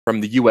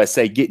from the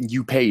USA, getting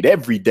you paid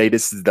every day.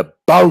 This is the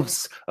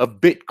boss of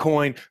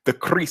Bitcoin, the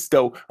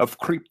Cristo of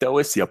crypto.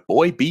 It's your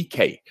boy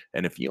BK.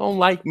 And if you don't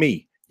like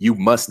me, you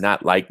must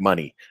not like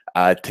money.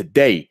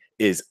 Today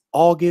is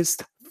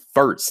August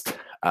 1st.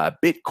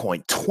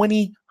 Bitcoin,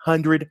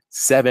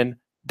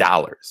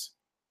 $2,007.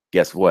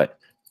 Guess what?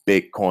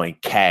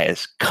 Bitcoin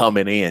Cash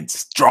coming in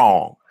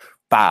strong.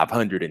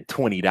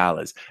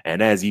 $520.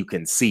 And as you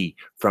can see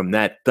from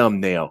that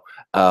thumbnail,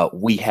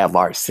 we have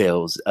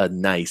ourselves a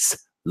nice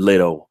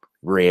little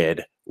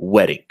red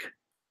wedding.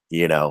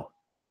 You know,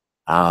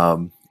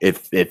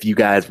 if you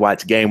guys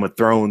watch Game of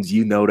Thrones,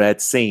 you know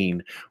that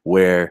scene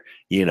where,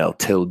 you know,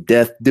 till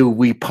death do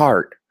we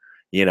part,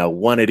 you know,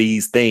 one of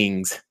these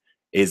things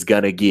is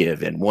gonna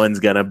give and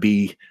one's gonna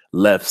be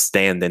left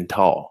standing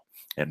tall.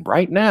 And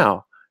right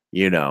now,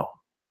 you know,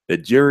 the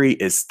jury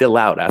is still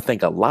out. I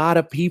think a lot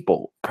of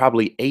people,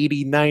 probably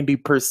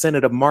 80–90%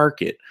 of the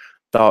market,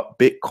 thought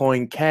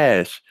Bitcoin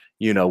Cash,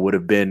 you know, would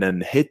have been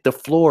and hit the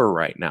floor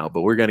right now.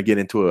 But we're going to get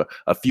into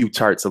a few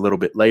charts a little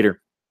bit later,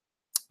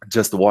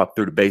 just to walk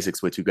through the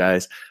basics with you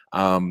guys.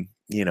 You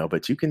know,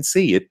 but you can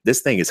see it.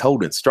 This thing is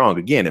holding strong.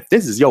 Again, if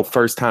this is your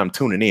first time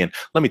tuning in,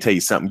 let me tell you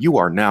something. You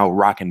are now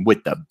rocking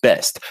with the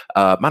best.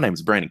 My name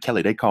is Brandon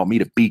Kelly. They call me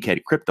the BK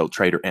the Crypto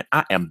Trader, and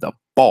I am the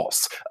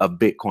boss of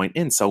Bitcoin.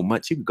 In so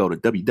much, you can go to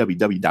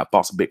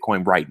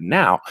www.bossofbitcoin right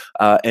now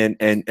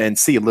and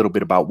see a little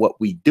bit about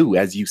what we do.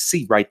 As you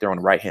see right there on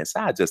the right hand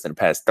side, just in the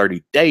past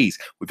 30 days,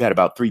 we've had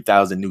about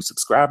 3,000 new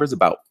subscribers,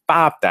 about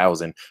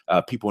 5,000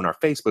 people in our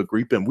Facebook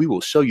group, and we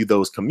will show you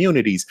those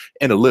communities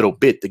in a little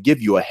bit to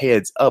give you a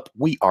heads up.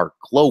 We are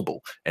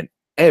global, and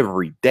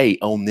every day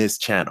on this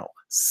channel,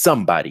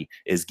 somebody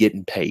is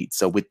getting paid.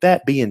 So with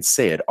that being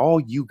said, all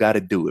you got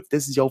to do, if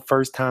this is your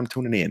first time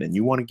tuning in and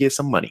you want to get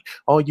some money,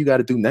 all you got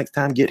to do next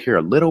time, get here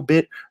a little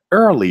bit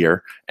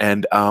earlier,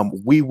 and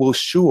we will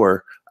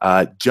sure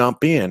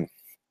jump in,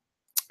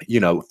 you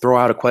know, throw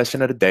out a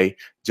question of the day,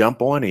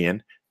 jump on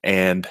in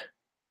and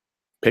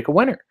pick a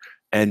winner.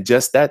 And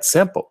just that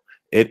simple.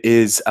 It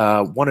is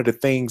one of the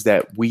things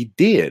that we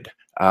did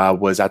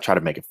was I try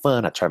to make it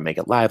fun. I try to make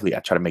it lively. I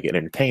try to make it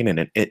entertaining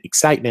and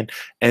exciting.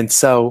 And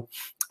so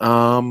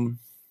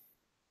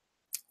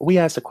we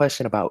asked a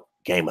question about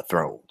Game of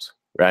Thrones,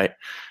 right?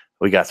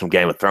 We got some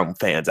Game of Thrones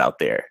fans out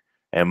there.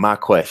 And my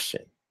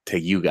question to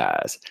you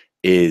guys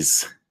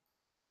is,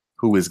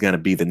 who is going to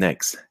be the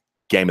next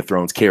Game of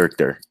Thrones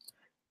character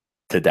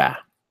to die?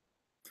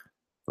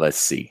 Let's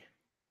see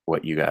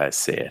what you guys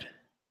said.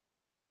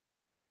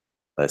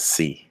 Let's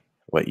see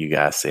what you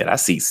guys said. I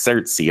see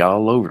Cersei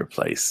all over the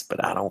place,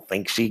 but I don't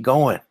think she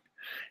going.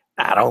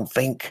 I don't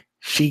think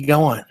she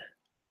going.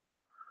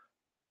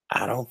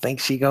 I don't think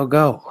she gonna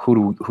go.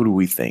 Who do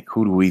we think?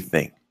 Who do we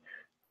think?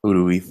 Who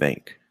do we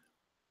think?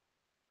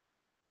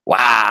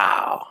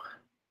 Wow.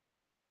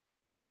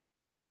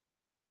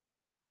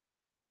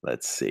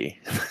 Let's see.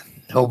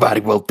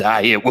 Nobody will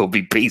die. It will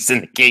be peace in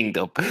the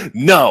kingdom.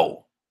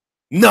 No,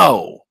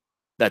 no,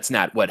 that's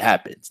not what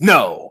happens.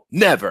 No,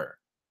 never.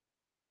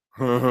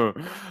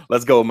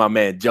 Let's go with my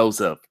man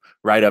Joseph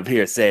right up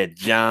here. Said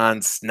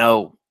Jon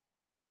Snow.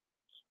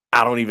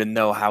 I don't even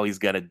know how he's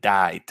gonna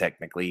die.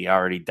 Technically, he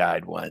already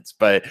died once,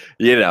 but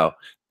you know,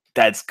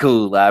 that's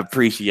cool. I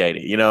appreciate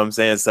it. You know what I'm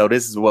saying? So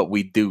this is what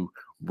we do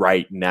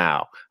right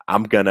now.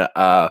 I'm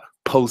gonna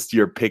post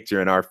your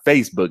picture in our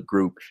Facebook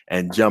group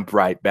and jump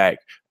right back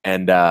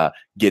and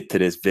get to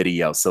this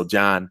video. So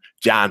Jon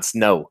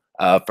Snow,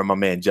 from my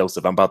man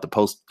Joseph, I'm about to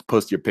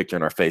post your picture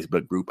in our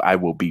Facebook group. I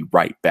will be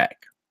right back.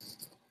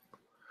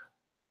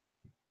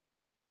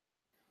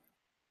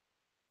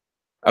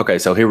 Okay,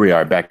 so here we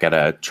are back at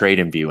a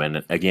TradingView,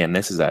 and again,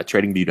 this is at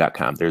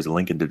tradingview.com. There's a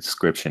link in the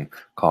description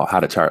called How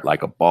to Chart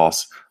Like a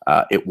Boss.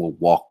 It will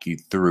walk you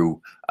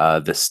through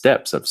the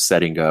steps of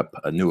setting up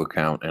a new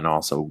account and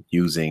also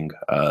using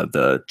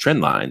the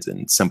trend lines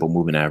and simple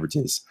moving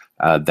averages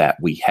that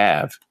we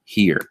have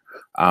here.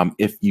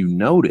 If you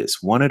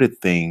notice, one of the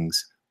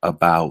things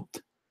about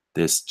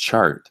this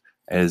chart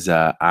is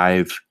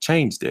I've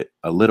changed it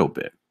a little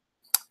bit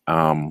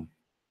in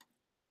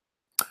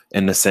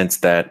the sense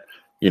that,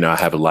 you know, I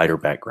have a lighter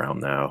background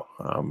now.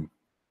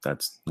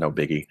 That's no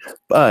biggie.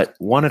 But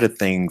one of the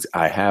things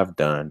I have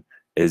done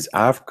is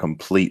I've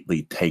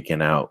completely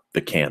taken out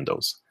the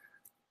candles.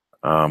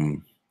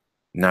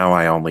 Now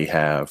I only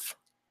have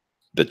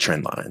the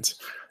trend lines.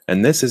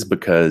 And this is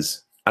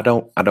because I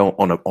don't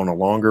on a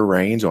longer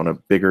range, on a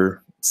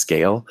bigger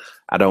scale,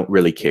 I don't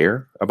really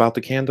care about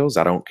the candles.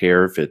 I don't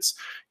care if it's,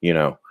 you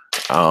know,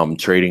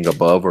 trading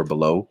above or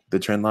below the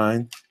trend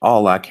line.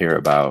 All I care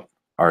about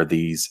are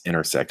these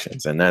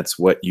intersections, and that's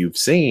what you've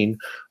seen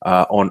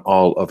on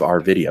all of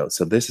our videos.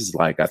 So this is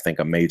like, I think,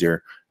 a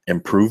major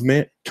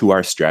improvement to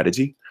our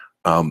strategy.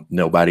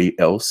 Nobody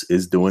else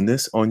is doing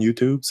this on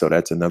YouTube, so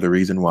that's another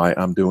reason why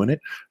I'm doing it,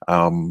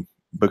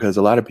 because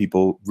a lot of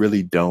people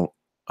really don't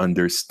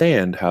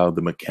understand how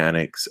the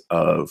mechanics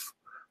of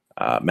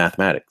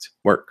mathematics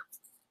work.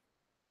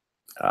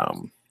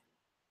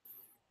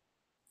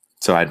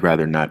 So I'd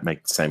rather not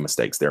make the same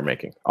mistakes they're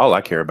making. All I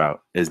care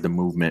about is the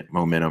movement,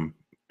 momentum,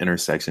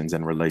 intersections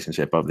and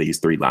relationship of these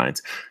three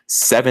lines: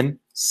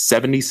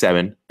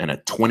 777 and a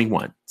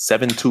 21,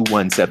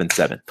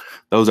 72177.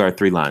 Those are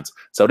three lines.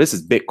 So this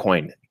is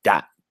Bitcoin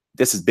dot.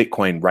 This is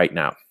Bitcoin right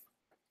now.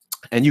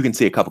 And you can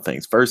see a couple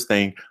things. First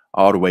thing,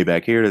 all the way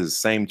back here is the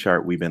same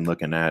chart we've been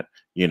looking at,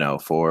 you know,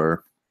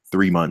 for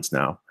 3 months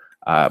now.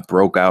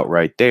 Broke out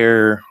right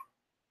there,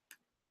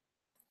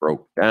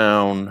 broke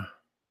down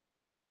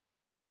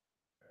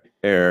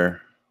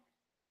there.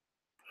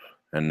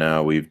 And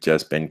now we've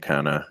just been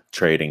kind of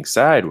trading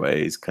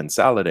sideways,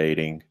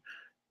 consolidating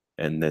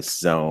in this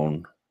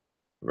zone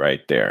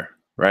right there,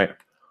 right?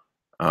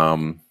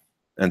 And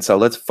so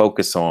let's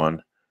focus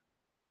on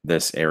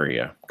this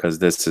area because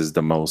this is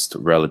the most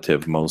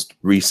relative, most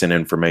recent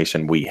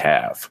information we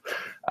have.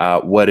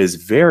 What is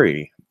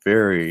very,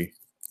 very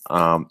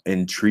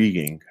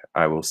intriguing,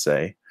 I will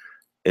say,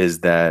 is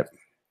that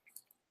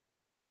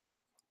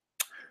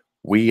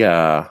we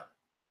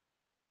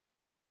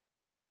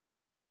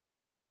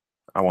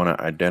I want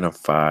to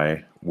identify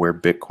where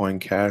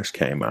Bitcoin Cash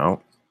came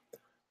out,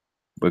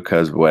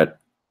 because what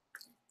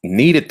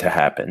needed to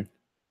happen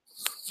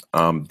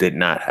did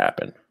not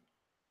happen.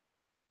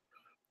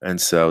 And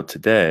so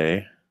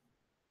today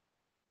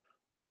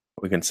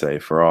we can say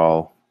for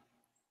all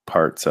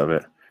parts of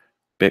it,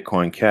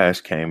 Bitcoin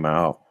Cash came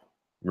out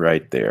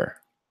right there.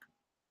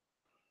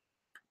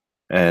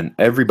 And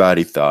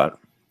everybody thought,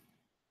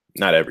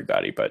 not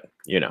everybody, but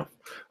you know,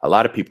 a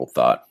lot of people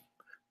thought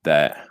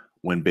that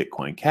when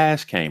Bitcoin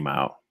Cash came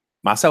out,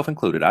 myself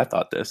included, I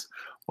thought this,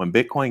 when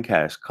Bitcoin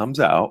Cash comes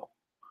out,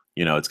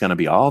 you know, it's going to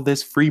be all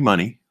this free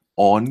money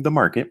on the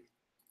market,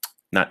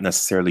 not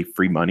necessarily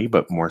free money,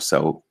 but more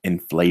so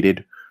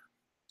inflated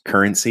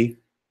currency.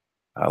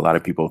 A lot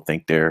of people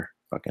think they're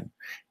fucking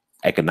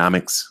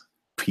economics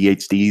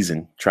PhDs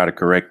and try to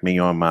correct me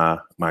on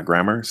my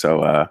grammar.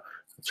 So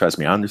trust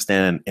me, I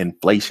understand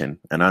inflation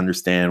and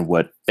understand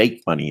what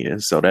fake money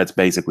is. So that's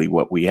basically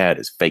what we had,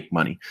 is fake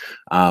money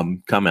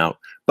come out.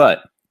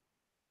 But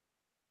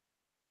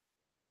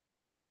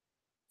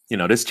you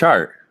know, this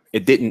chart,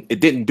 it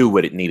didn't do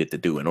what it needed to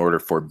do in order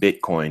for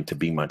Bitcoin to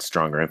be much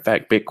stronger. In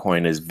fact,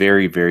 Bitcoin is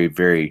very, very,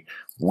 very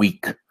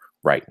weak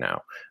right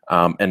now.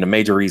 And the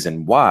major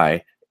reason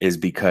why is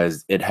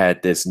because it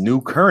had this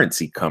new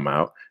currency come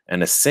out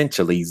and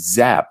essentially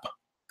zap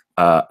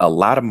a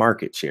lot of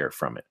market share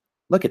from it.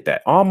 Look at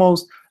that,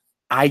 almost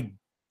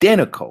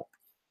identical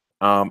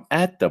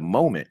at the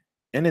moment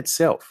in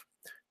itself.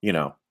 You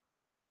know,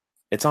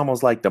 it's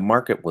almost like the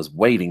market was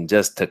waiting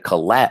just to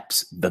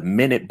collapse the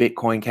minute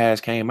Bitcoin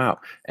Cash came out.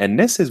 And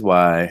this is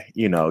why,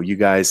 you know, you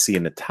guys see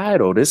in the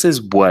title, this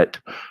is what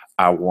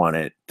I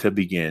wanted to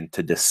begin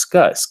to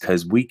discuss,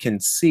 because we can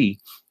see,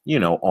 you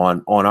know,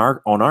 on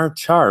our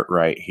chart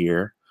right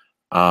here,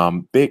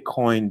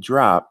 Bitcoin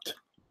dropped.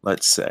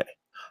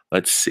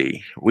 Let's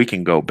see, we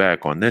can go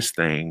back on this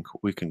thing.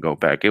 We can go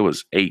back. It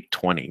was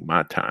 8:20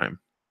 my time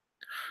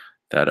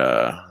that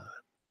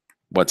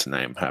what's the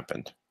name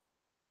happened.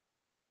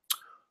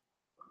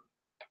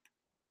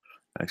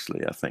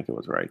 Actually, I think it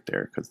was right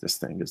there because this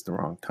thing is the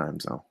wrong time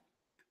zone.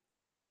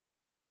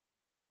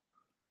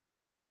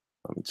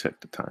 Let me check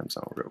the time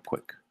zone real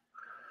quick.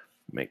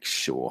 Make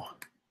sure.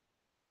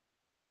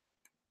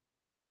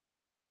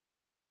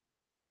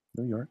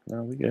 New York.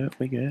 No, we good.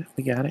 We good.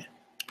 We got it.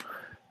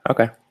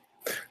 Okay.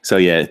 So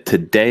yeah,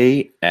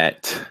 today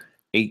at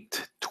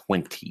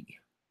 8:20.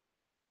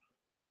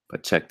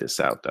 But check this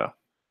out though.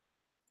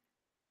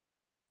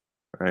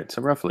 All right,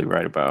 so roughly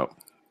right about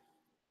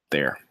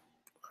there.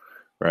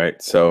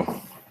 Right.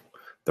 So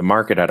the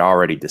market had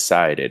already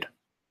decided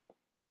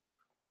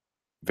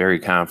very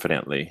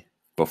confidently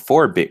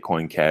before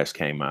Bitcoin Cash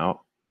came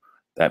out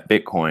that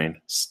Bitcoin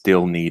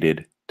still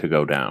needed to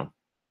go down.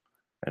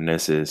 And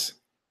this is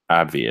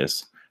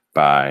obvious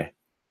by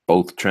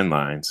both trend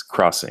lines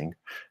crossing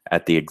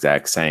at the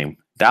exact same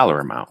dollar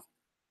amount.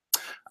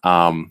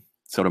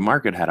 So the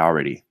market had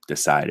already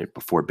decided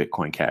before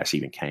Bitcoin Cash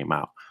even came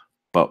out.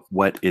 But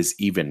what is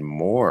even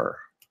more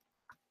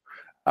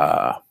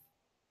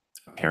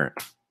apparent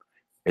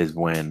is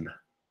when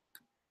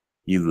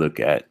you look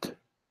at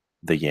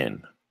the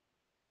yen,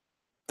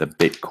 the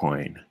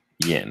Bitcoin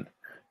yen.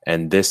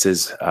 And this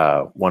is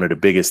one of the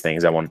biggest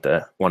things I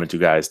wanted you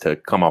guys to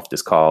come off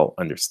this call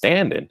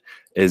understanding,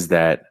 is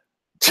that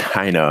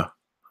China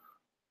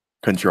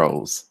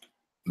controls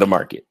the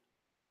market.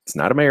 It's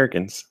not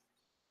Americans.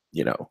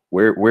 You know,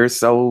 we're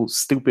so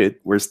stupid.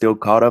 We're still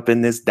caught up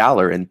in this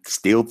dollar and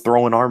still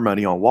throwing our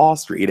money on Wall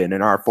Street and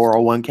in our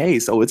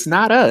 401k. So it's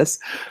not us,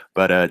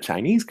 but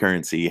Chinese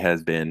currency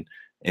has been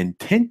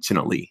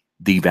intentionally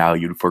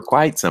devalued for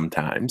quite some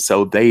time.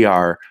 So they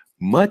are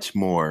much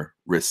more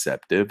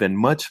receptive and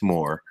much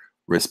more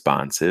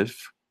responsive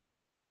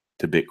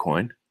to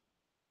Bitcoin.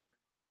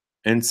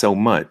 And so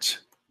much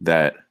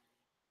that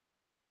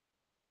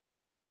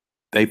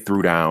they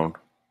threw down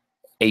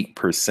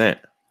 8%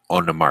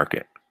 on the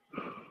market.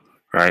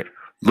 Right?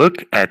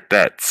 Look at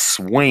that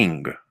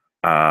swing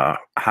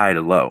high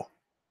to low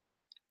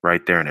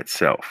right there in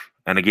itself.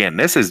 And again,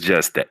 this is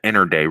just the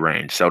intraday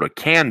range. So the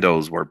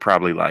candles were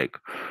probably like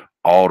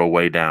all the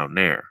way down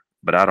there.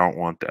 But I don't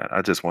want that.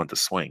 I just want the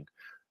swing.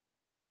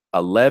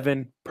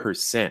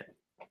 11%.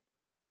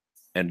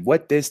 And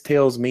what this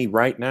tells me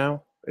right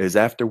now is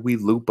after we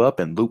loop up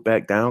and loop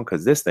back down,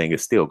 because this thing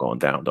is still going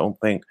down. Don't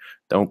think,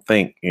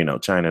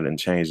 China didn't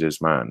change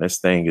its mind. This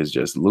thing is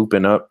just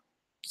looping up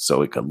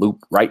so it could loop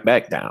right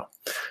back down.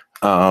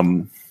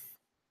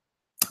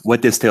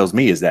 What this tells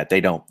me is that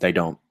they don't,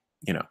 a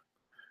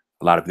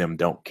lot of them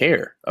don't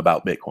care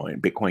about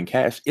Bitcoin. Bitcoin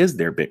Cash is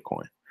their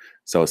Bitcoin.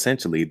 So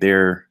essentially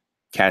they're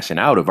cashing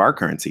out of our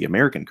currency,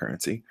 American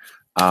currency,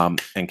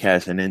 and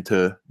cashing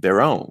into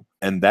their own.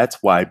 And that's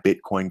why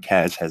Bitcoin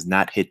Cash has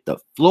not hit the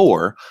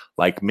floor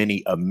like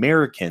many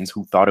Americans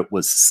who thought it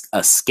was a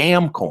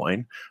scam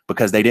coin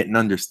because they didn't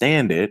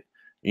understand it,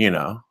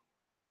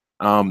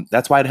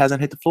 That's why it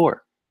hasn't hit the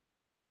floor,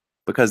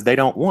 because they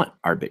don't want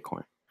our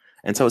Bitcoin.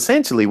 And so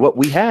essentially what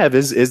we have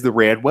is the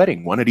red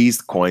wedding. One of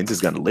these coins is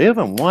going to live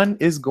and one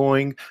is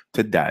going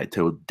to die.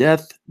 Till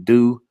death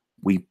do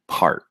we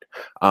part.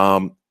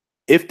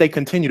 If they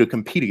continue to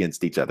compete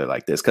against each other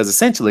like this, because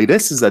essentially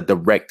this is a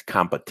direct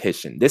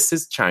competition. This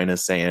is China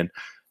saying,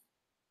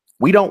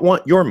 we don't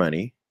want your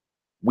money.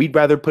 We'd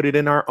rather put it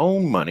in our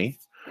own money.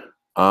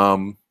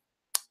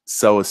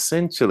 So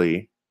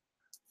essentially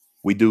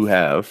we do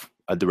have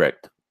a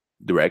direct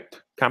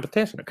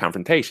competition, a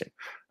confrontation.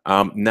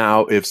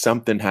 Now, if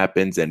something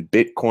happens and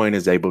Bitcoin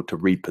is able to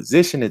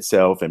reposition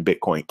itself and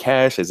Bitcoin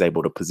Cash is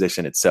able to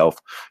position itself,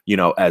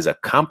 as a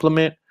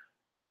complement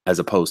as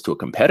opposed to a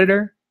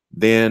competitor,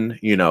 then,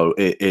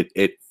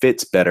 it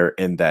fits better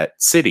in that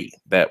city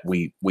that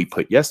we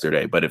put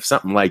yesterday. But if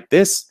something like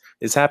this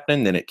is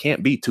happening, then it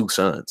can't be two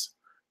suns,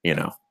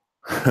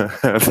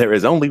 There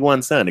is only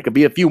one sun. It could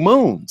be a few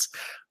moons,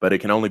 but it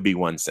can only be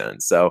one sun.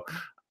 So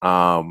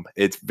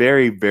it's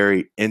very,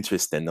 very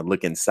interesting to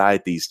look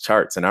inside these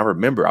charts. And I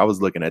remember I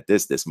was looking at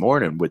this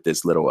morning with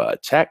this little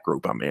chat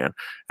group I'm in,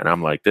 and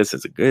I'm like, this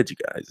isn't good, you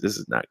guys. This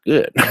is not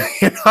good.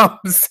 You know what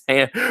I'm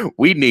saying?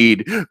 We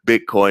need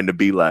Bitcoin to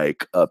be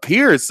like up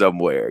here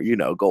somewhere,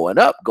 going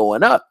up,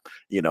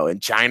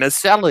 and China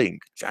selling.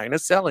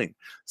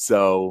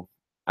 So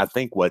I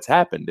think what's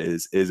happened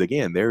is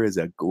again, there is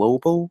a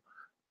global,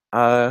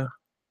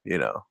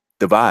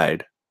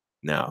 divide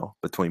now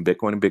between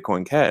Bitcoin and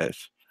Bitcoin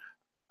Cash.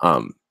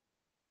 And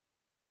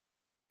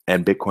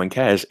Bitcoin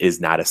Cash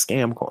is not a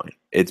scam coin.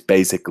 It's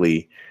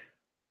basically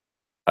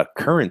a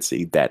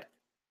currency that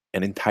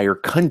an entire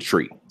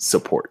country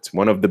supports.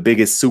 One of the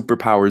biggest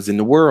superpowers in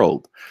the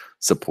world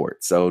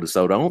supports. So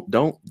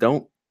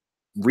don't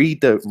read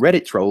the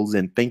Reddit trolls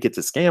and think it's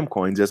a scam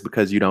coin just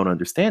because you don't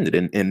understand it.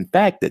 And in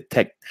fact,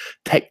 the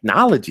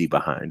technology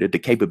behind it, the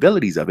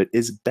capabilities of it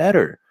is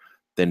better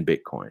than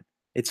Bitcoin.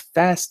 It's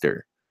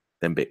faster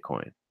than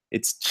Bitcoin.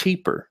 It's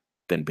cheaper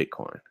than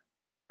Bitcoin.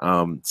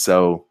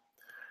 So,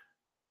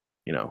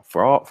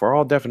 for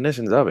all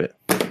definitions of it,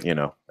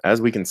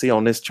 as we can see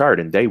on this chart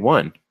in day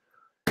one,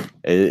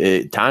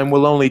 time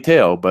will only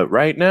tell. But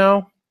right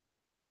now,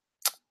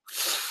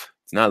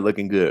 it's not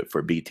looking good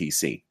for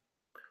BTC.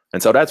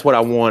 And so that's what I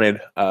wanted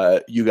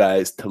you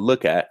guys to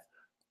look at.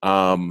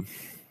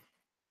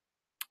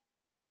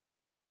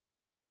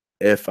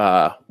 If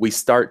we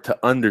start to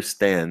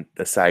understand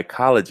the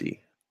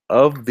psychology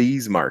of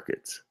these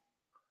markets,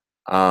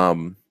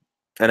 and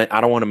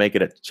I don't want to make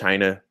it a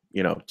China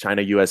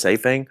USA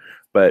thing,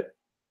 but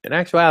in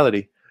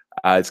actuality,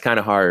 it's kind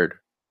of hard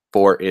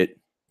for it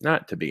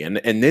not to be. And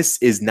this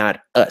is not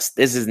us.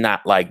 This is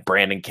not like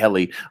Brandon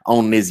Kelly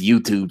on this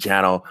YouTube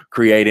channel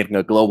creating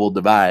a global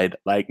divide.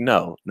 Like,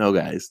 no,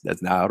 guys,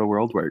 that's not how the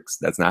world works.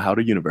 That's not how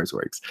the universe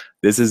works.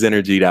 This is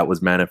energy that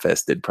was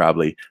manifested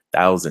probably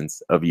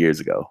thousands of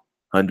years ago,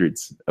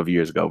 hundreds of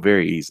years ago,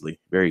 very easily,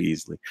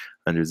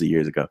 hundreds of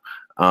years ago,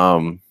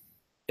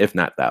 if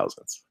not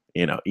thousands.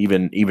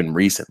 Even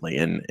recently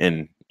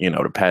in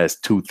the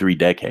past 2-3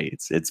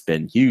 decades, it's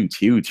been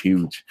huge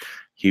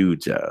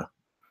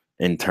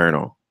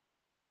internal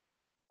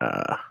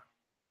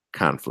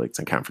conflicts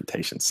and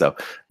confrontations. So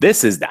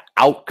this is the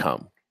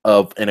outcome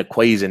of an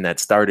equation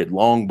that started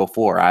long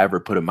before I ever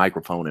put a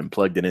microphone and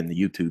plugged it into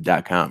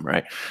youtube.com,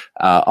 right?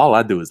 All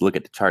I do is look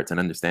at the charts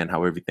and understand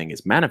how everything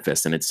is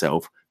manifesting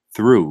itself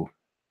through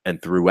and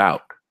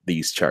throughout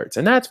these charts.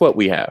 And that's what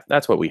we have.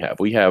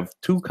 We have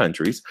two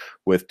countries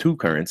with two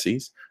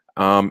currencies,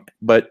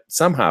 but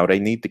somehow they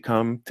need to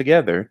come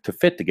together to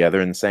fit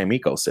together in the same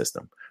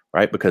ecosystem,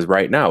 right? Because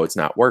right now it's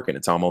not working.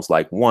 It's almost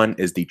like one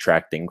is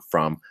detracting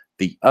from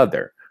the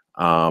other.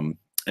 And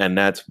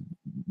that's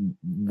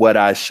what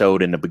I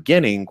showed in the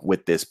beginning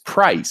with this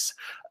price,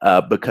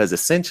 because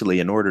essentially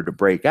in order to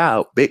break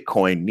out,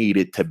 Bitcoin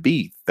needed to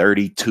be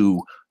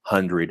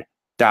 $3,200.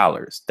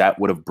 That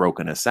would have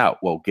broken us out.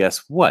 Well,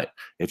 guess what?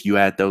 If you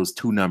add those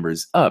two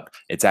numbers up,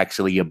 it's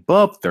actually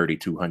above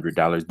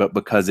 $3,200. But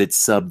because it's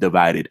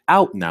subdivided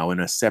out now in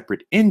a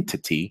separate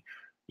entity,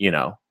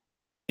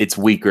 it's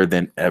weaker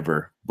than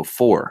ever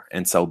before.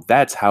 And so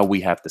that's how we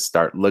have to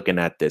start looking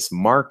at this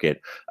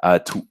market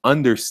to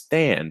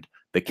understand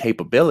the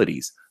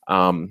capabilities.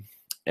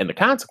 and the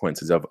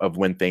consequences of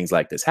when things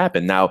like this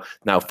happen. Now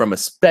from a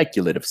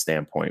speculative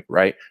standpoint,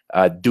 right?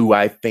 Do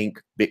I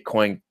think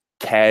Bitcoin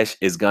Cash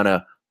is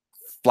gonna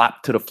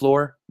flop to the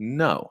floor?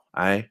 No,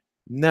 I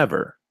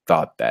never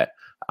thought that.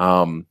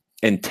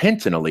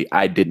 Intentionally,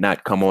 I did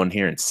not come on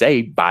here and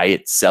say buy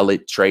it, sell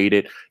it, trade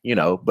it,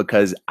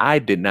 because I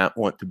did not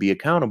want to be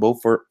accountable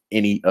for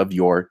any of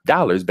your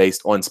dollars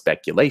based on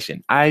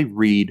speculation. I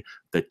read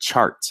the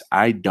charts.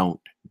 I don't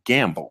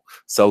gamble.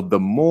 So the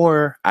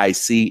more I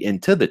see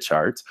into the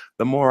charts,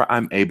 the more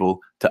I'm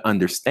able to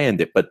understand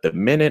it. But the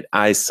minute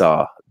I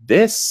saw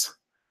this,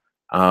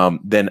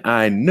 then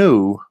I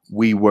knew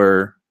we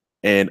were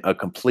in a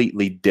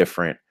completely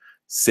different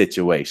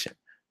situation.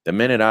 The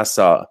minute I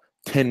saw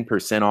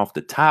 10% off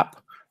the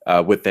top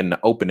within the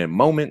opening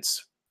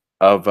moments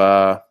of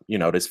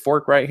this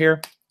fork right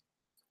here,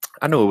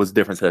 I knew it was a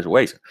different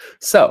situation.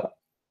 So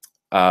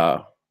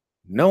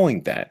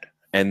knowing that,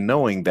 and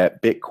knowing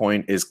that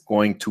Bitcoin is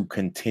going to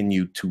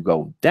continue to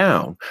go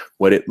down,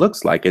 what it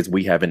looks like is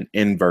we have an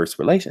inverse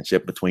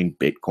relationship between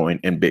Bitcoin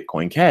and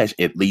Bitcoin Cash,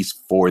 at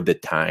least for the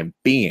time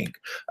being.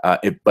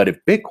 But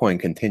if Bitcoin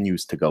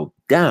continues to go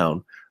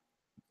down,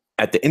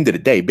 at the end of the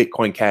day,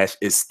 Bitcoin Cash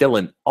is still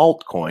an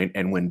altcoin.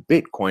 And when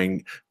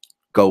Bitcoin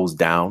goes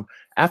down,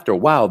 after a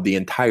while, the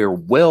entire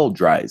well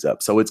dries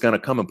up. So it's going to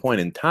come a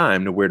point in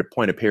time to where the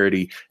point of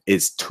parity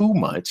is too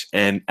much.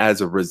 And as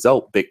a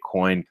result,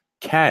 Bitcoin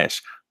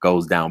Cash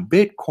goes down.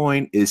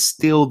 Bitcoin is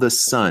still the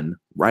sun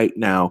right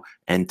now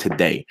and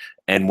today.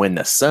 And when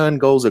the sun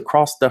goes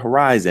across the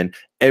horizon,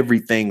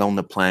 everything on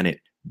the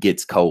planet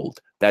gets cold.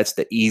 That's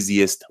the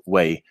easiest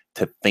way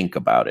to think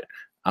about it.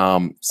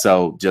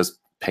 So just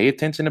pay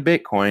attention to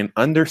Bitcoin.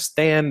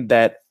 Understand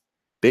that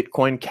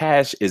Bitcoin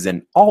Cash is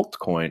an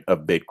altcoin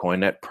of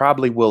Bitcoin that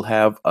probably will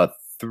have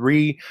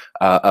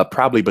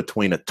probably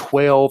between a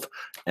 12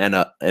 and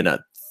a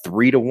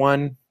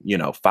 3-to-1,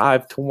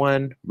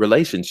 5-to-1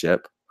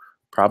 relationship.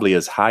 Probably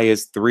as high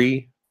as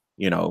 3,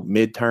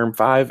 midterm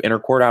 5,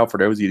 interquartile for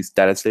those of you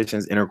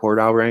statisticians,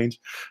 interquartile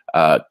range,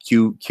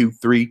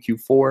 Q3,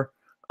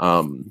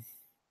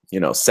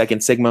 Q4,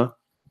 second sigma,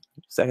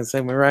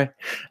 right?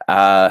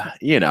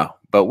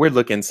 But we're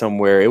looking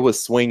somewhere. It was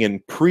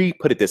swinging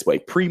put it this way,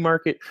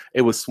 pre-market,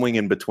 it was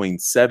swinging between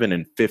 7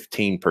 and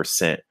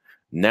 15%.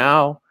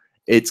 Now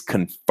it's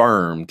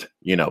confirmed,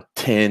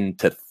 10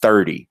 to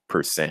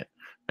 30%.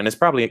 And it's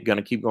probably going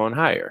to keep going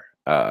higher.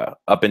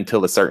 Up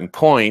until a certain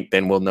point,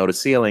 then we'll know the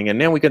ceiling, and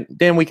then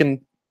we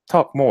can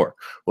talk more.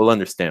 We'll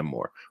understand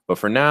more. But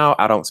for now,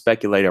 I don't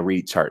speculate. I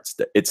read charts.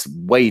 It's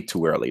way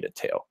too early to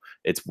tell.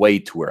 It's way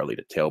too early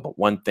to tell. But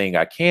one thing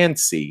I can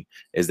see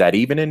is that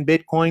even in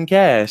Bitcoin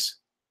Cash,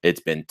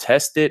 it's been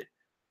tested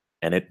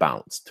and it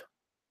bounced.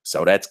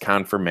 So that's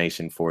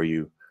confirmation for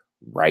you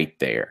right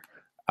there.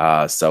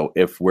 So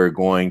if we're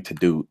going to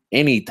do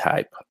any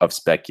type of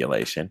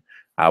speculation,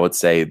 I would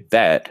say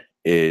that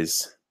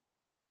is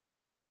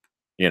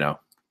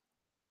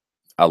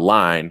a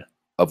line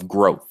of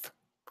growth,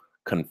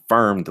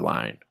 confirmed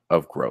line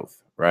of growth,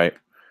 right?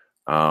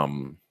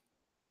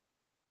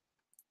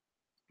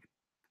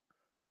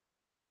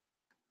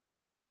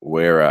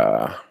 Where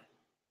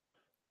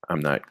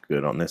I'm not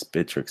good on this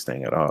Bittrex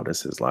thing at all.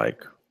 This is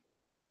like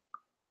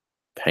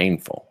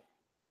painful.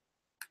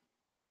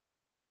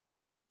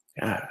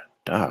 God,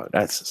 dog,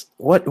 that's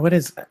what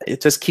is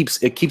it? Just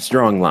keeps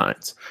drawing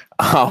lines.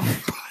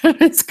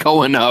 It's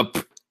going up.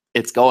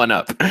 It's going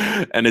up,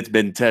 and it's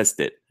been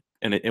tested,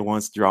 and it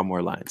wants to draw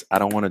more lines. I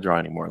don't want to draw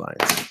any more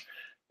lines.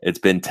 It's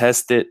been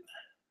tested.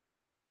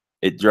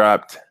 It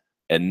dropped,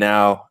 and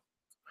now,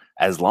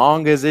 as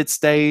long as it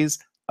stays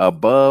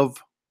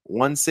above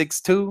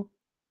 162,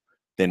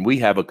 then we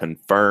have a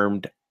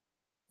confirmed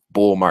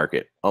bull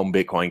market on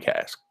Bitcoin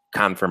Cash.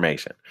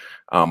 Confirmation.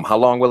 How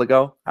long will it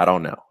go? I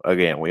don't know.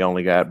 Again, we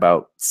only got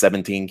about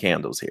 17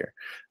 candles here.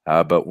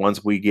 But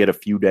once we get a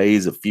few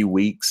days, a few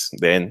weeks,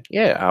 then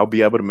yeah, I'll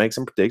be able to make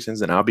some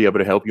predictions and I'll be able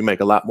to help you make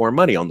a lot more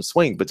money on the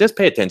swing. But just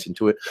pay attention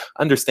to it.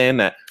 Understand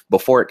that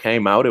before it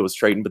came out, it was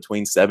trading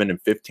between 7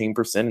 and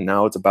 15%. And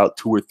now it's about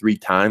 2 or 3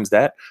 times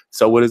that.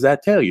 So what does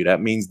that tell you?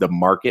 That means the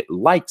market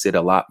likes it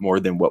a lot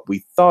more than what we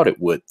thought it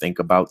would. Think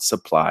about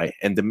supply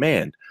and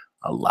demand.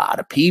 A lot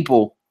of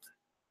people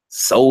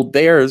sold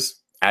theirs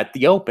at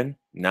the open,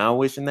 now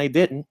wishing they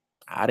didn't.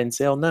 I didn't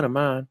sell none of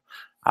mine.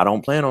 I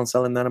don't plan on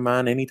selling none of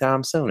mine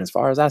anytime soon. As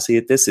far as I see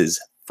it, this is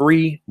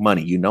free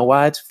money. You know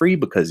why it's free?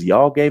 Because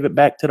y'all gave it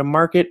back to the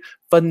market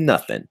for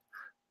nothing.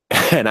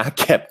 And I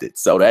kept it.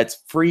 So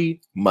that's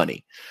free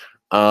money.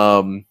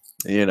 And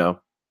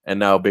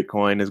now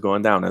Bitcoin is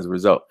going down as a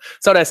result.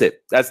 So that's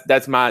it. That's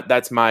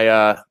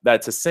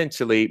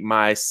essentially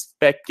my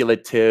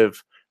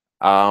speculative,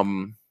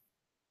 that's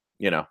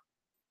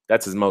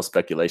as most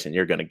speculation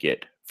you're going to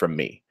get from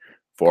me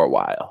for a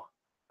while.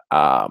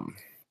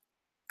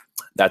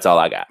 That's all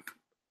I got.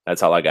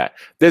 That's all I got.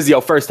 This is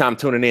your first time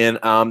tuning in.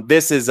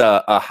 This is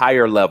a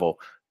higher level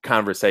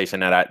conversation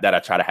that I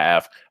try to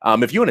have.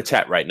 If you're in the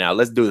chat right now,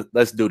 let's do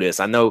this.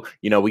 I know,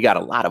 we got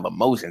a lot of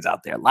emotions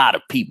out there, a lot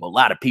of people,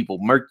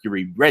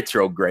 Mercury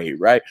retrograde,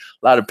 right?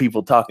 A lot of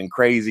people talking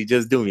crazy.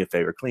 Just do me a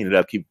favor, clean it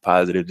up, keep it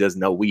positive. Just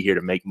know we here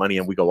to make money,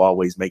 and we go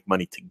always make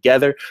money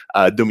together.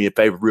 Do me a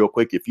favor real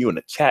quick. If you in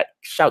the chat,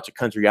 shout your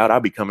country out. I'll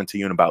be coming to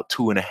you in about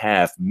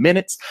 2.5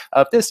 minutes.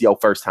 If this is your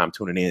first time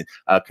tuning in,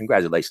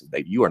 congratulations,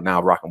 baby. You are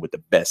now rocking with the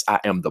best. I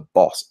am the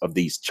boss of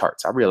these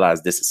charts. I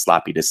realize this is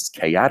sloppy, this is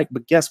chaotic,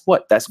 but guess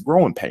what? That's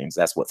growing pains.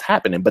 That's what's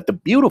happening. But the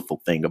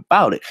beautiful thing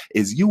about it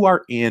is you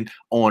are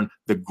on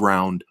the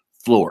ground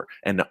floor.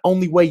 And the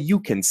only way you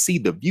can see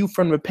the view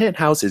from the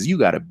penthouse is you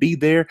got to be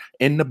there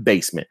in the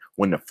basement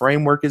when the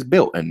framework is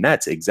built. And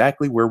that's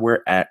exactly where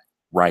we're at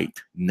right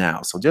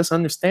now. So just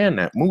understand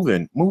that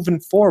moving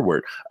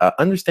forward,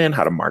 understand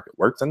how the market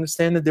works,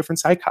 understand the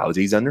different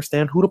psychologies,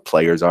 understand who the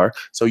players are,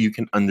 so you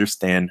can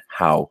understand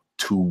how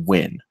to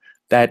win.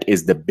 That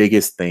is the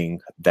biggest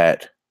thing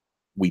that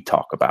we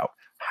talk about.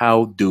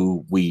 How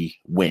do we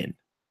win?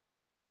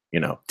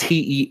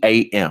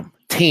 TEAM,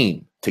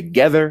 team.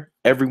 Together,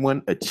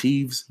 everyone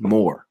achieves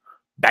more.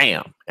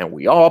 Bam. And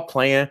we all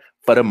playing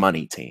for the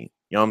money team.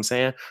 You know what I'm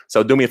saying?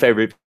 So do me a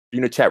favor. If you're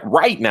in the chat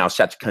right now,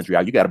 shout your country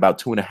out. You got about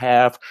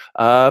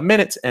 2.5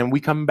 minutes, and we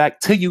coming back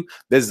to you.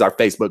 This is our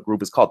Facebook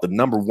group. It's called the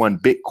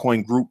 #1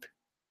 Bitcoin group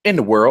in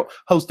the world,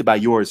 hosted by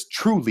yours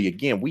truly.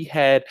 Again, we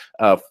had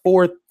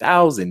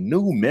 4,000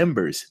 new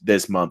members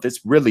this month.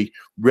 It's really,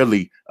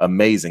 really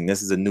amazing.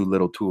 This is a new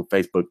little tool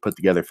Facebook put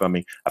together for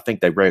me. I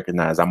think they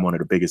recognize I'm one of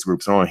the biggest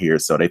groups on here,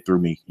 so they threw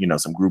me,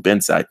 some group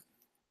insight.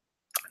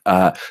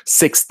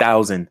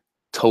 6,000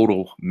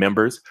 total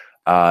members,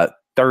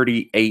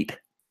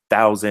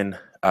 38,000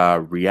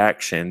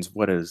 reactions.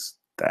 What does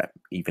that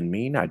even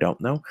mean? I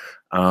don't know.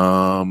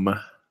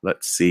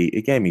 Let's see.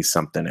 It gave me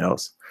something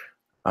else.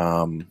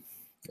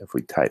 If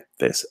we type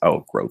this,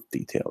 growth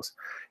details.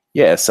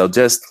 Yeah, so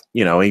just,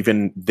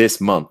 even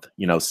this month,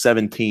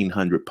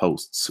 1,700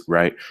 posts,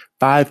 right?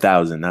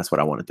 5,000, that's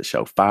what I wanted to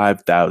show.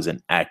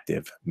 5,000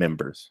 active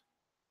members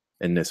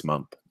in this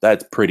month.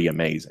 That's pretty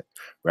amazing,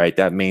 right?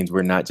 That means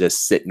we're not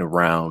just sitting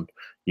around,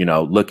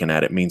 looking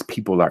at it. It means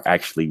people are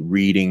actually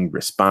reading,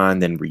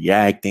 responding,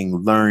 reacting,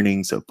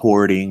 learning,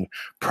 supporting,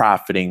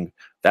 profiting.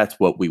 That's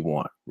what we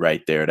want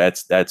right there.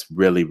 That's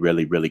really,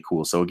 really, really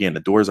cool. So again, the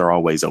doors are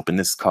always open.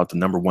 This is called the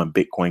 #1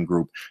 Bitcoin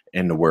group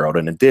in the world.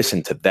 In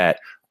addition to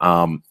that,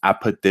 I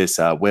put this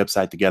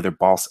website together,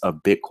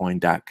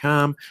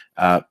 bossofbitcoin.com.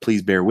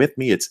 Please bear with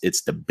me.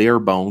 It's the bare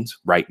bones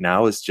right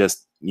now. It's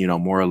just,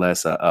 more or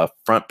less a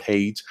front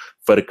page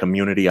for the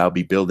community. I'll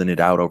be building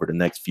it out over the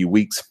next few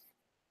weeks.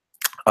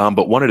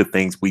 But one of the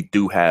things we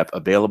do have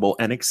available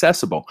and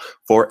accessible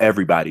for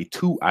everybody,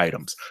 2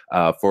 items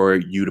for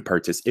you to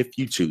purchase if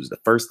you choose. The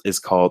first is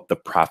called the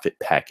Profit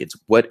Package.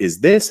 What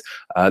is this?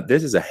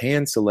 This is a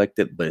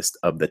hand-selected list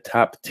of the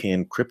top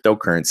 10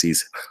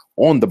 cryptocurrencies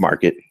on the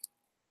market,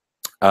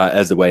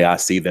 as the way I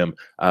see them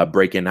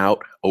breaking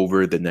out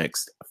over the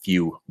next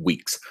few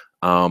weeks.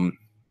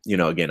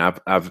 Again,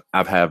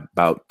 I've had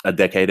about a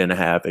decade and a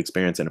half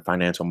experience in the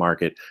financial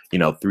market,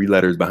 3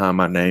 letters behind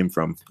my name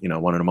from,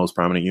 one of the most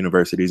prominent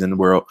universities in the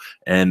world.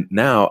 And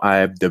now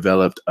I've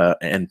developed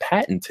and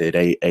patented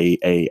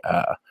a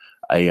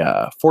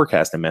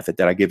forecasting method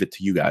that I give it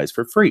to you guys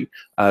for free.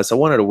 So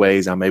one of the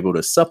ways I'm able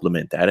to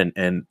supplement that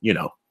and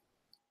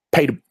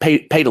pay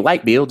the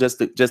light bill just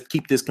to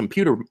keep this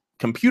computer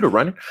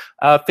running,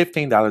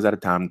 $15 at a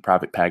time,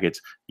 Profit Package,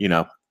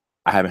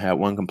 I haven't had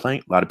one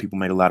complaint. A lot of people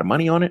made a lot of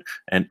money on it.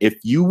 And if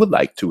you would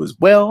like to as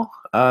well,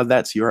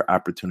 that's your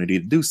opportunity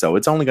to do so.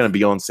 It's only going to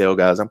be on sale,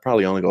 guys. I'm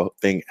probably only going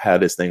to have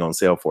this thing on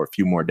sale for a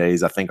few more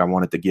days. I think I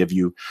wanted to give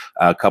you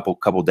a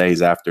couple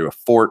days after a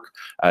fork,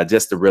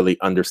 just to really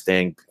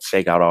understand,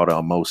 shake out all the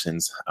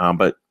emotions.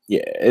 But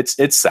yeah,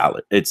 it's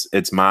solid.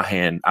 It's my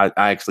hand. I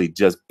actually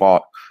just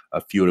bought a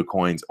few of the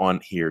coins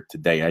on here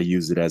today. I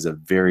use it as a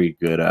very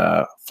good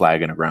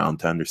flag in the ground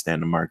to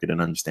understand the market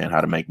and understand how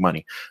to make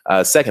money.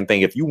 Second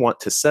thing, if you want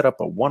to set up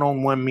a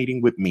one-on-one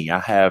meeting with me, I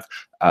have,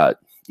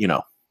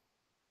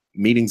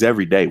 meetings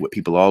every day with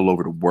people all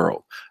over the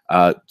world.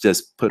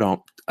 Just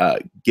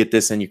get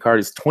this in your card.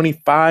 It's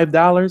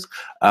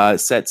 $25,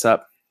 sets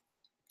up,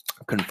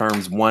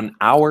 confirms 1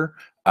 hour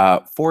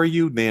for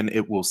you. Then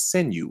it will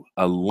send you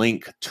a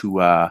link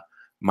to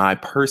my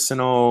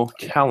personal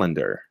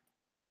calendar.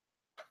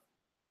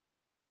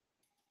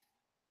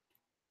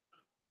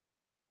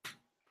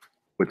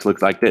 Which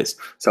looks like this.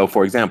 So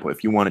for example,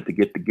 if you wanted to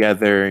get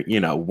together,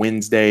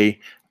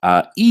 Wednesday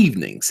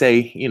evening,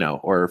 say,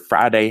 or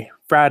Friday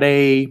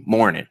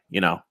morning,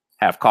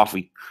 have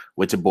coffee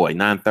with your boy,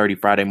 9:30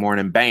 Friday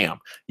morning,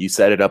 bam, you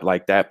set it up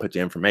like that, put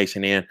your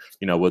information in,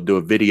 we'll do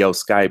a video,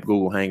 Skype,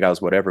 Google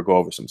Hangouts, whatever, go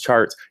over some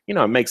charts,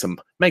 make some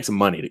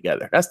money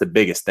together. That's the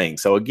biggest thing.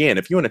 So again,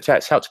 if you in the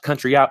chat, shout your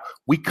country out.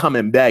 We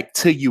coming back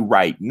to you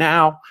right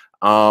now.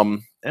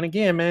 And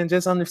again, man,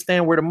 just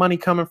understand where the money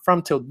coming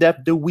from till death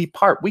do we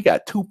part. We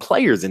got 2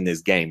 players in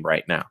this game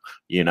right now,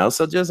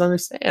 so just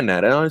understand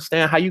that and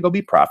understand how you go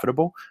be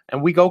profitable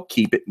and we go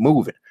keep it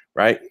moving,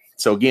 right?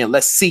 So again,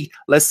 let's see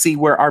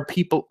where our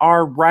people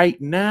are right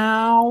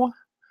now.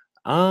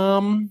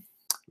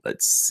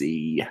 Let's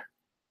see.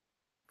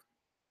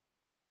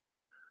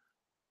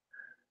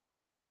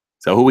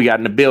 So who we got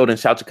in the building?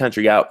 Shout your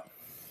country out.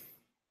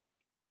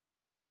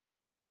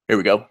 Here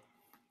we go.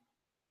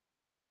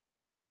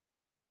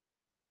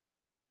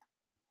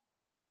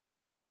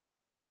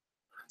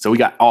 So we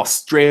got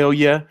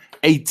Australia,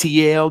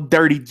 ATL,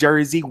 Dirty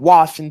Jersey,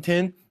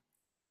 Washington,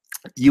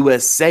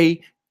 USA,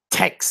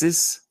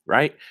 Texas,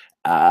 right?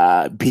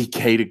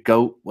 BK the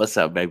GOAT. What's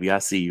up, baby? I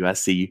see you. I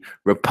see you.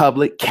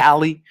 Republic,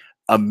 Cali,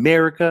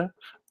 America,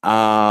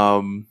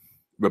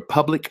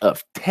 Republic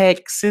of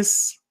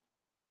Texas,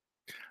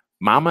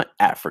 Mama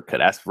Africa.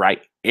 That's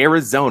right.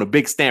 Arizona,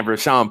 big Stanford,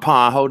 Sean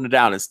Pond holding it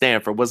down in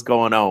Stanford. What's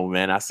going on,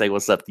 man? I say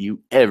what's up to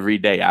you every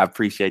day. I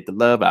appreciate the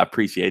love. I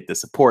appreciate the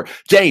support.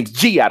 James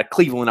G out of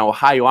Cleveland,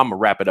 Ohio. I'm gonna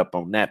wrap it up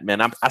on that,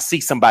 man. I see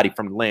somebody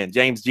from the land.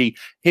 James G,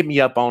 hit me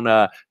up on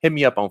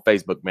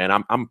Facebook, man.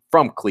 I'm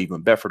from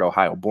Cleveland, Bedford,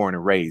 Ohio, born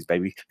and raised,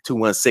 baby.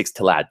 216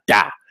 till I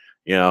die.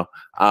 You know.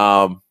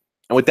 And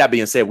with that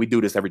being said, we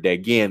do this every day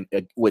again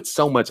with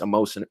so much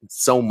emotion,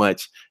 so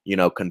much,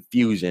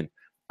 confusion.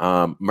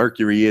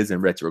 Mercury is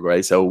in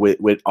retrograde. So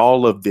with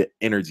all of the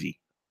energy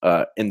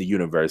in the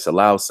universe,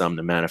 allow some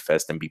to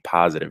manifest and be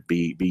positive,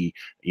 be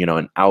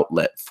an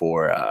outlet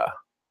for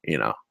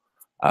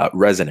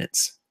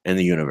resonance in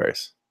the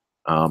universe.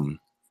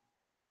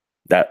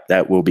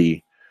 That will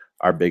be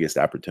our biggest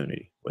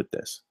opportunity with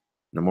this.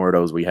 The more of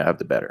those we have,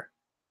 the better.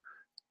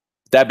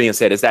 That being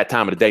said, it's that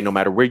time of the day, no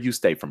matter where you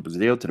stay, from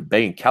Brazil to the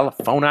Bay in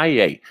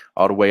California,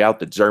 all the way out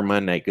to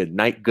Germany. Good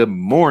night, good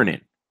morning,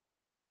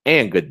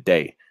 and good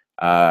day.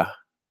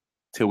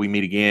 Till we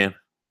meet again,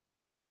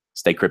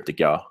 stay cryptic,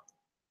 y'all.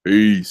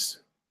 Peace.